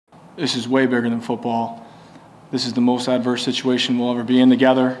This is way bigger than football. This is the most adverse situation we'll ever be in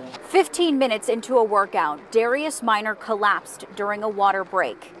together. 15 minutes into a workout, Darius Minor collapsed during a water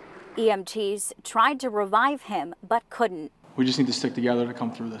break. EMTs tried to revive him, but couldn't. We just need to stick together to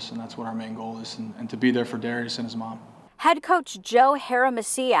come through this, and that's what our main goal is, and to be there for Darius and his mom. Head coach Joe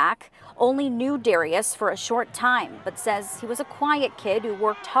Haramasiak only knew Darius for a short time, but says he was a quiet kid who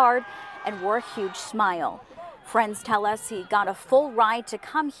worked hard and wore a huge smile. Friends tell us he got a full ride to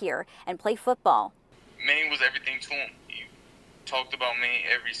come here and play football. Maine was everything to him. He talked about Maine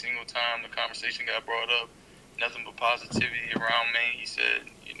every single time the conversation got brought up. Nothing but positivity around Maine. He said,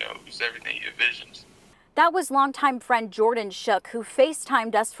 it was everything he envisions. That was longtime friend Jordan Shook, who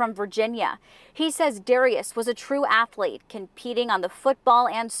FaceTimed us from Virginia. He says Darius was a true athlete, competing on the football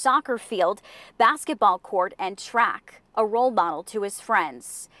and soccer field, basketball court, and track, a role model to his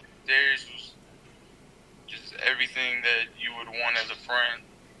friends. Darius was just everything that you would want as a friend.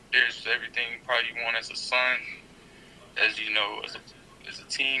 Darius was everything probably you want as a son, as a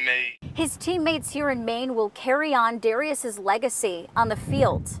teammate. His teammates here in Maine will carry on Darius's legacy on the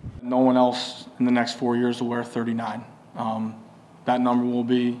field. No one else in the next 4 years will wear 39. That number will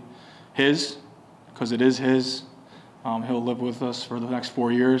be his, because it is his. He'll live with us for the next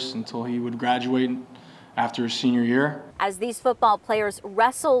 4 years until he would graduate after his senior year. As these football players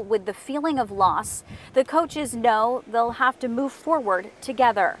wrestle with the feeling of loss, the coaches know they'll have to move forward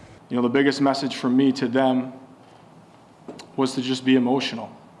together. The biggest message from me to them was to just be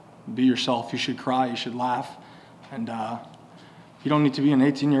emotional. Be yourself. You should cry, you should laugh, and you don't need to be an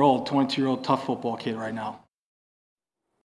 18-year-old, 22-year-old tough football kid right now.